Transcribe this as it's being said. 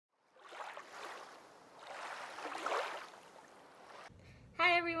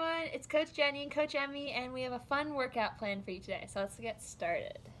it's Coach Jenny and Coach Emmy, and we have a fun workout plan for you today, so let's get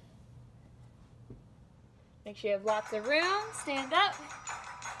started. Make sure you have lots of room, stand up.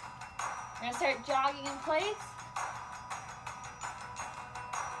 We're going to start jogging in place.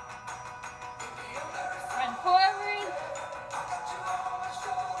 Run forward.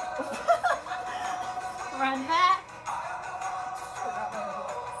 Run back.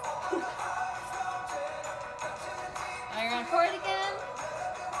 Now you run forward again.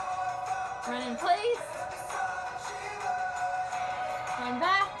 Run in place. Run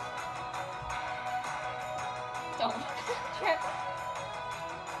back. Don't trip.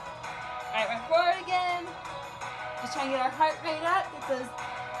 Alright, run forward again. Just trying to get our heart rate up. Get those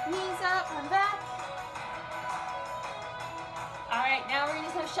knees up. Run back. Alright, now we're going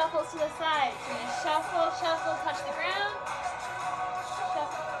to do some shuffles to the side. So we're going to shuffle, shuffle, touch the ground. Shuffle.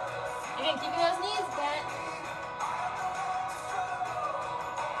 Again, keeping those knees bent.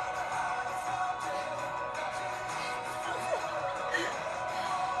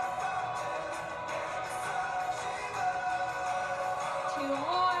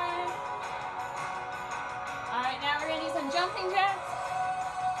 Jumping jacks.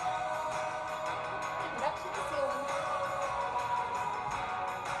 Get up to the ceiling.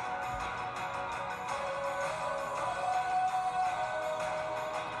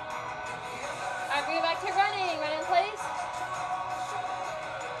 Alright, bring it back to running. Run in place.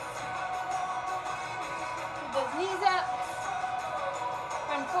 Keep those knees up.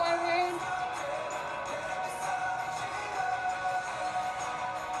 Run forward.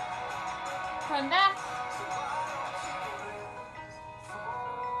 Run back.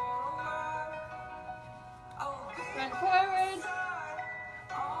 Run forward.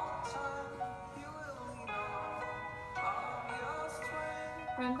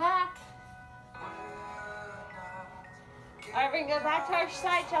 Run back. All right, we're gonna go back to our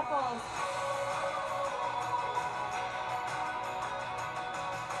side shuffles.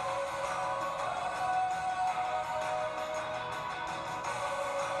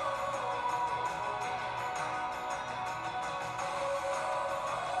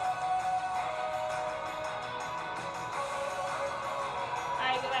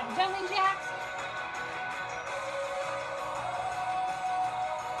 Go back to jumping jacks.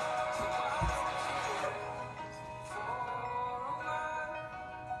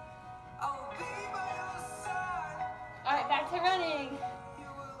 All right, back to running.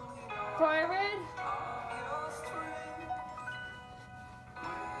 Forward.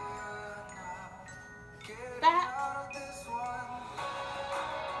 Back.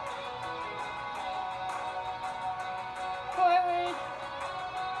 Forward.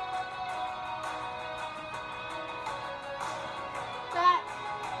 Back.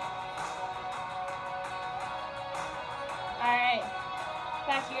 All right,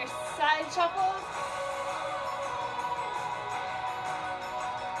 back to your side shuffles.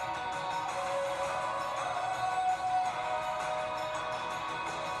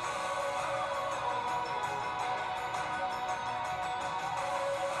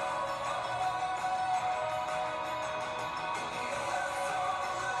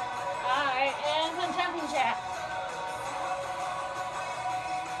 All right, and some jumping jacks.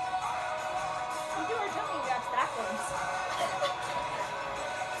 We do our jumping jacks backwards.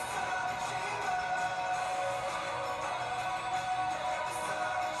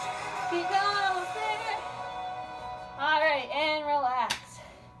 Keep going, almost there. All right, and relax.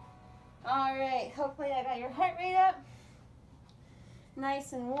 All right, hopefully I got your heart rate up.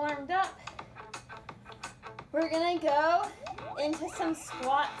 Nice and warmed up. We're gonna go into some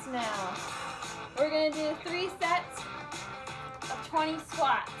squats now. We're gonna do 3 sets of 20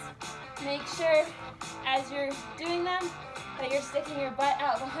 squats. Make sure as you're doing them that you're sticking your butt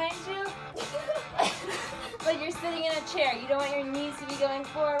out behind you, but you're sitting in a chair. You don't want your knees to be going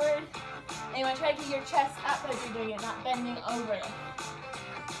forward. And you want to try to keep your chest up as you're doing it, not bending over.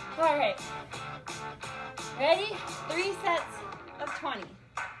 All right. Ready? 3 sets of 20.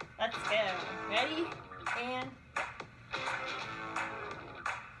 Let's go. Ready? And go.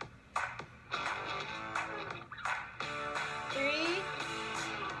 3,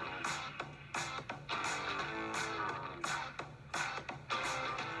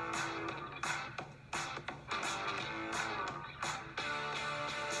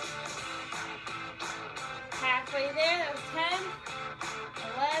 halfway there, that was 10,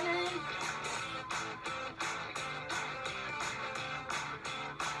 11,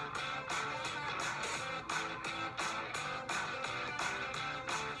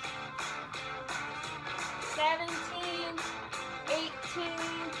 17, 18,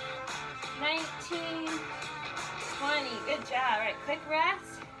 19, 20. Good job. All right, quick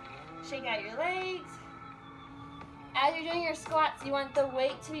rest. Shake out your legs. As you're doing your squats, you want the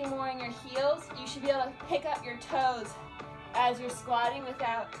weight to be more in your heels. You should be able to pick up your toes as you're squatting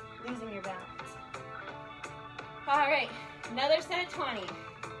without losing your balance. All right, another set of 20.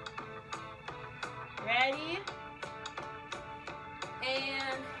 Ready?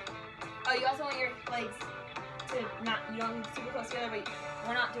 And, oh, you also want your legs to not, you don't need super close together, but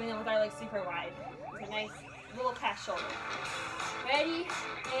we're not doing them with our legs super wide. It's a nice little past shoulder. Ready,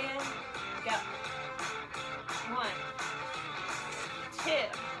 and go. 1, 2,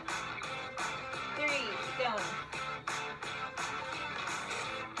 3, keep going.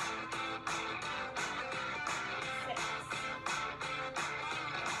 6.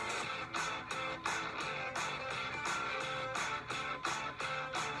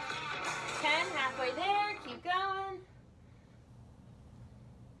 10, halfway there, keep going.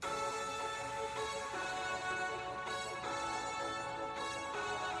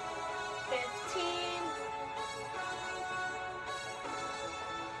 15.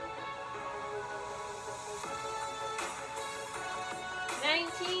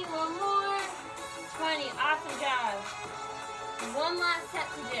 19, one more. 20, awesome job. One last set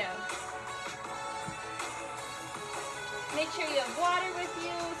to do. Make sure you have water with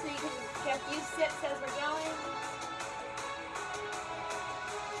you so you can get a few sips as we're going.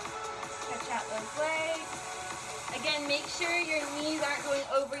 Stretch out those legs. Again, make sure your knees aren't going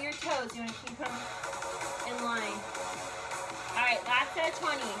over your toes. You want to keep them in line. All right, last set of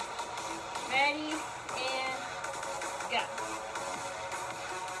 20. Ready, and go.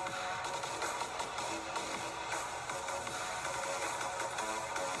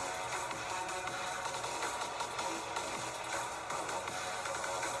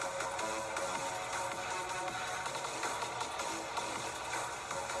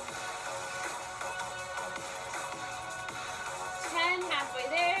 10, halfway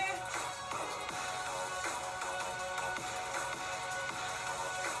there.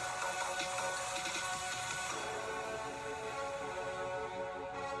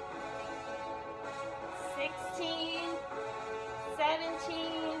 16,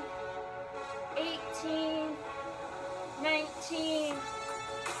 17, 18, 19,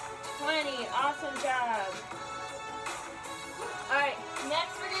 20. Awesome job. All right,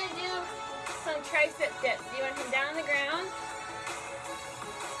 next we're going to do some tricep dips. You want to come down on the ground.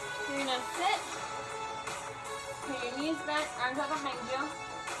 You're going to sit. Put your knees bent, arms out behind you.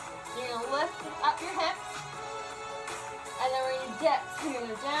 You're going to lift up your hips. And then we're going to dip. So you're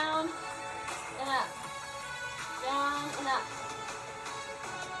going to go down and up. Down and up.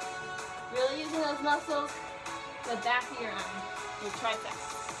 Really using those muscles, the back of your arm, your triceps.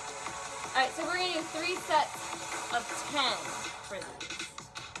 All right, so we're going to do 3 sets of 10 for these.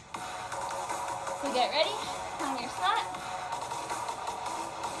 So get ready on your spot.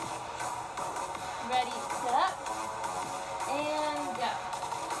 Ready, sit up, and go.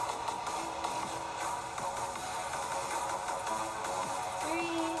 3,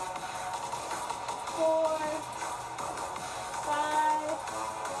 4, 5,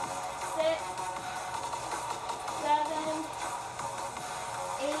 6, 7,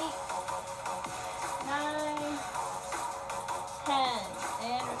 8, 9, 10,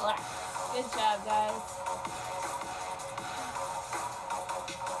 and relax. Good job, guys.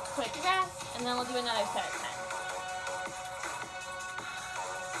 Quick rest, and then we'll do another set of 10.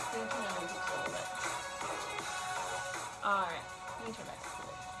 We can only do a little bit. All right, let me turn back a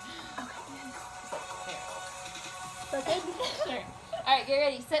little bit. Okay. There. Okay. Sure. All right, get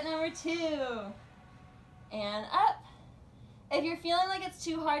ready. Set number 2. And up. If you're feeling like it's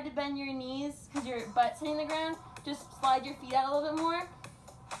too hard to bend your knees because your butt's hitting the ground, just slide your feet out a little bit more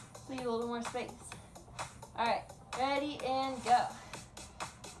so you have a little more space. All right, ready and go.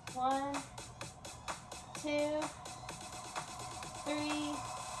 1, 2, 3,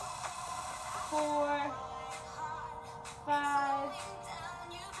 4, 5,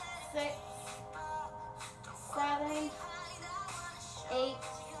 6, 7, 8,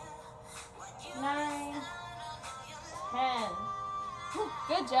 9, 10.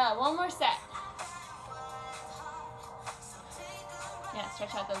 Good job. One more set. Yeah,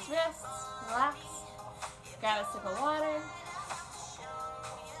 stretch out those wrists. Relax. Grab a sip of water.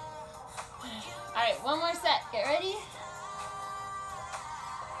 All right, one more set. Get ready.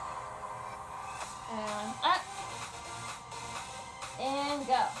 And up. And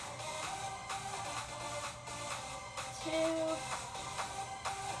go. 2,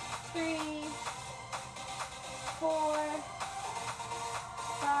 3, 4,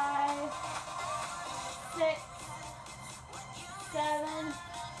 5, 6, 7,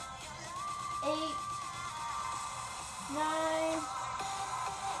 8, 9,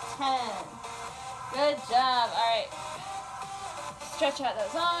 10. Good job. All right. Stretch out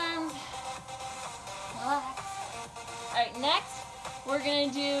those arms. Relax. All right, next, we're gonna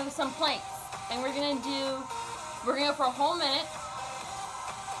do some planks. And we're gonna go for a whole minute.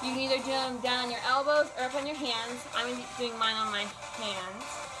 You can either do them down on your elbows or up on your hands. I'm gonna be doing mine on my hands.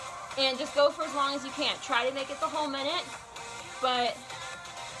 And just go for as long as you can. Try to make it the whole minute, but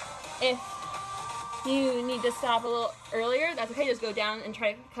if you need to stop a little earlier, that's okay. Just go down and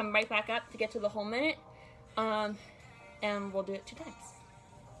try to come right back up to get to the whole minute. And we'll do it 2 times.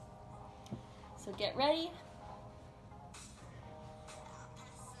 So get ready.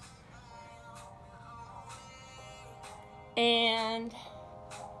 And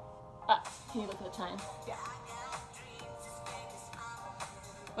up. Can you look at the time? Yeah.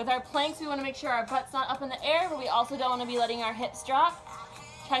 With our planks, we want to make sure our butt's not up in the air, but we also don't want to be letting our hips drop.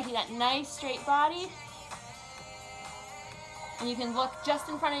 Try to keep that nice straight body. And you can look just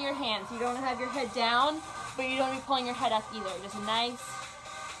in front of your hands. You don't want to have your head down, but you don't want to be pulling your head up either. Just nice,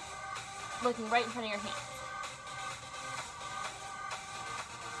 looking right in front of your hands.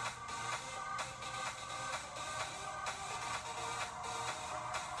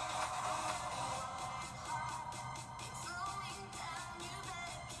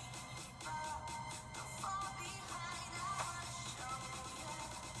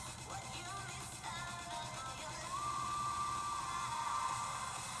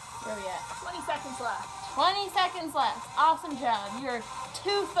 Where are we at? 20 seconds left. 20 seconds left. Awesome job. You're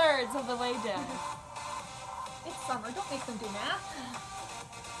 2/3 of the way done. It's summer. Don't make them do math.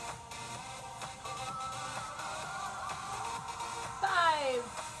 5,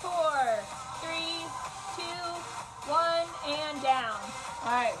 4, 3, 2, 1, and down.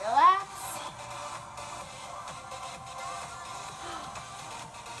 All right, relax.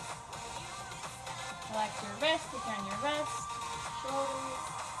 Relax your wrist, look down your wrist, shoulders.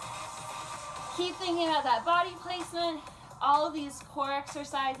 Keep thinking about that body placement. All of these core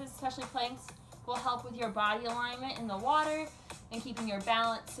exercises, especially planks, will help with your body alignment in the water and keeping your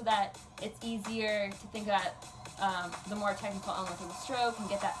balance so that it's easier to think about the more technical elements of the stroke and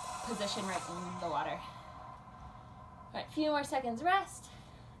get that position right in the water. All right, a few more seconds rest,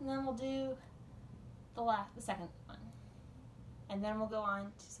 and then we'll do the second one. And then we'll go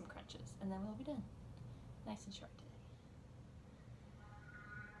on to some crunches, and then we'll be done. Nice and short today.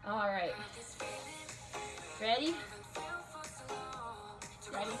 All right. Ready?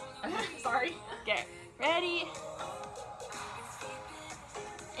 Ready? Sorry. Okay. Ready?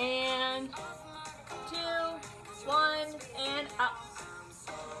 And 2, 1, and up.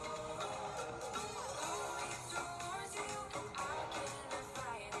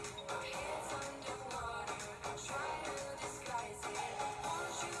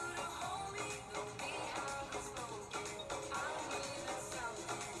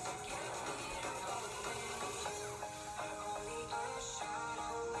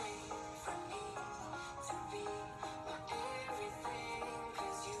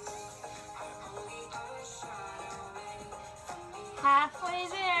 Halfway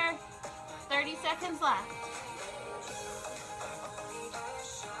there. 30 seconds left.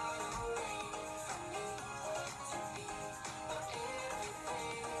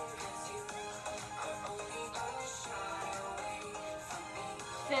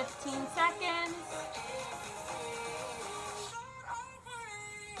 Fifteen seconds.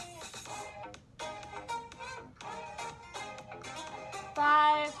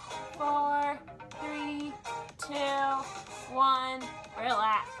 5, 4, 3, 2, 1.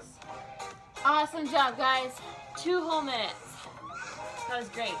 Relax. Awesome job, guys. 2 whole minutes. That was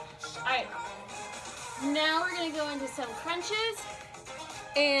great. All right. Now we're going to go into some crunches.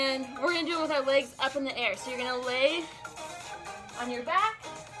 And we're going to do it with our legs up in the air. So you're going to lay on your back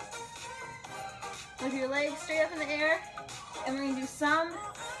with your legs straight up in the air. And we're going to do some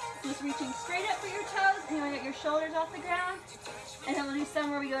just reaching straight up for your toes. And you want to get your shoulders off the ground. And then we'll do some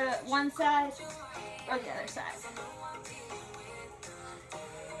where we go to one side or the other side.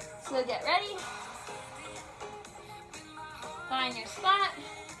 So get ready. Find your spot.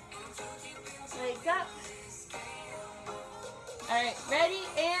 Legs up. All right, ready,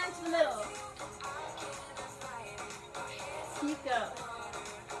 and to the middle. Keep going.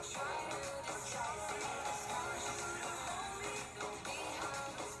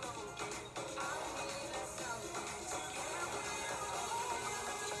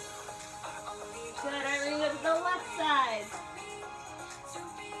 Good, all right, we're gonna go to the left side.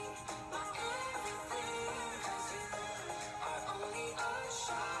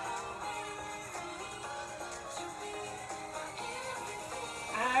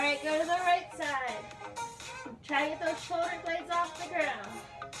 All right, right, go to the right side. Try to get those shoulder blades off the ground.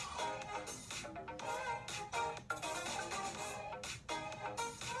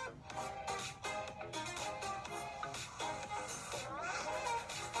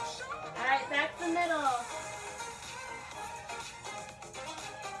 All right, back to the middle.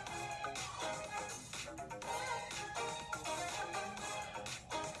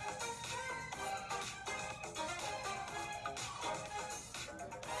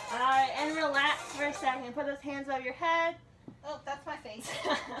 Alright, and relax for a second. Put those hands above your head. Oh, that's my face.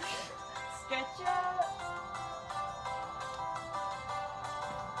 Stretch out.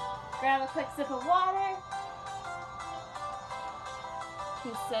 Grab a quick sip of water.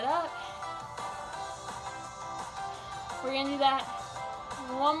 You sit up. We're going to do that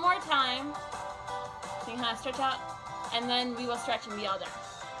one more time. So you can kind of stretch out, and then we will stretch and be all done.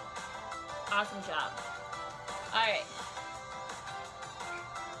 Awesome job. Alright.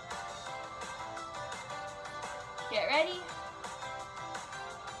 Get ready.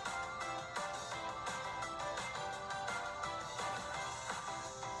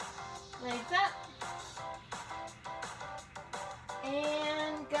 Legs up.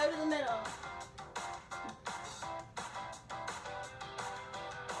 And go to the middle.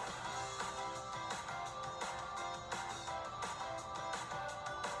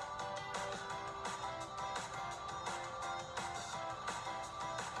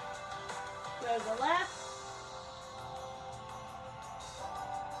 Go to the left.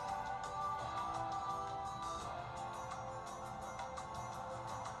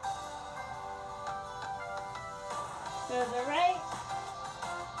 Go to the right.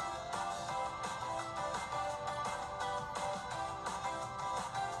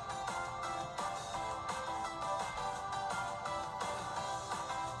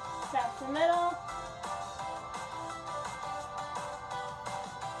 Back to the middle.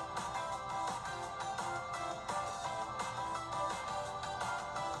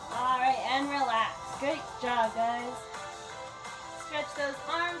 Alright, and relax. Great job, guys. Stretch those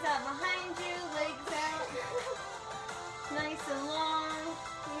arms out behind you, legs out. Nice and long.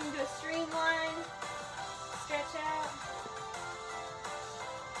 You can do a streamline. Stretch out.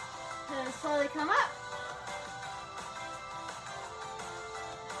 And then slowly come up.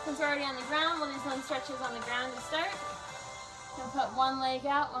 Since we're already on the ground, we'll do some stretches on the ground to start. So put one leg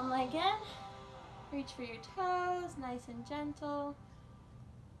out, one leg in. Reach for your toes, nice and gentle.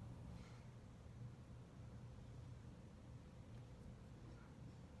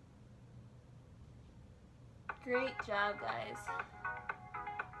 Great job, guys.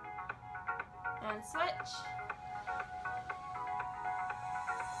 And switch.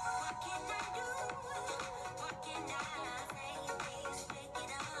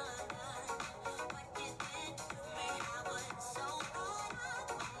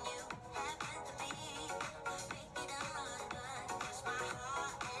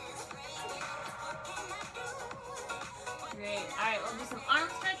 Great. All right, we'll do some arm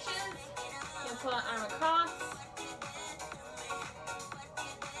stretches. You'll pull an arm across.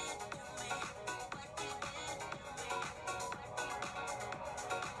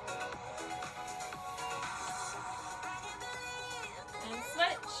 And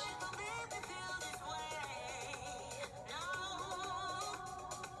switch.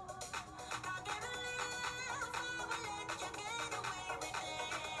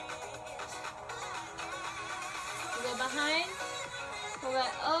 Go behind. Pull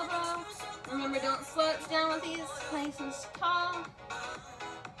that elbow. Remember, don't slouch down with these. Nice and tall.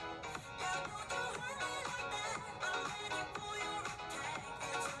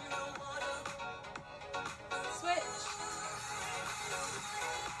 Switch.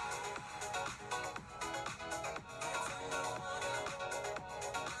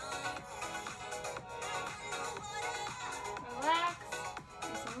 Relax. Do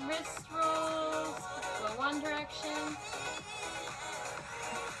some wrist rolls. Go one direction.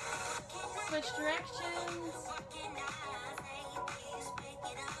 Switch directions.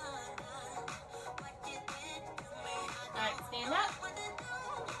 Alright, stand up.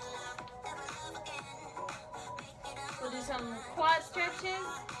 We'll do some quad stretches.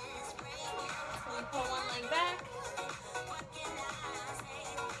 So we pull one leg back.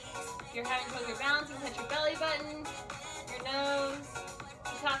 If you're having trouble with your balance, you can touch your belly button, your nose,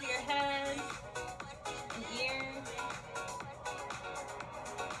 the top of your head, and ear.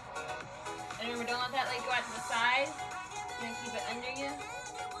 And remember, don't let that leg go out to the side. You're going to keep it under you.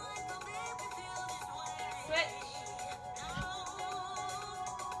 Switch.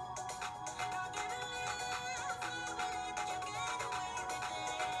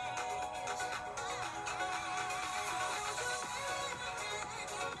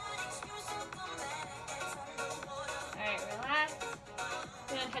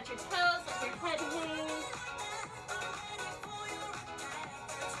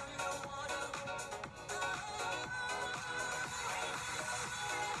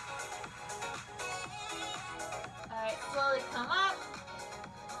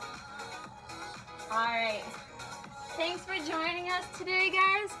 Alright. Thanks for joining us today,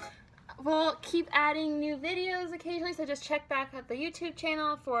 guys. We'll keep adding new videos occasionally, so just check back at the YouTube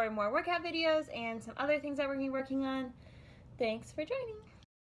channel for more workout videos and some other things that we're going to be working on. Thanks for joining.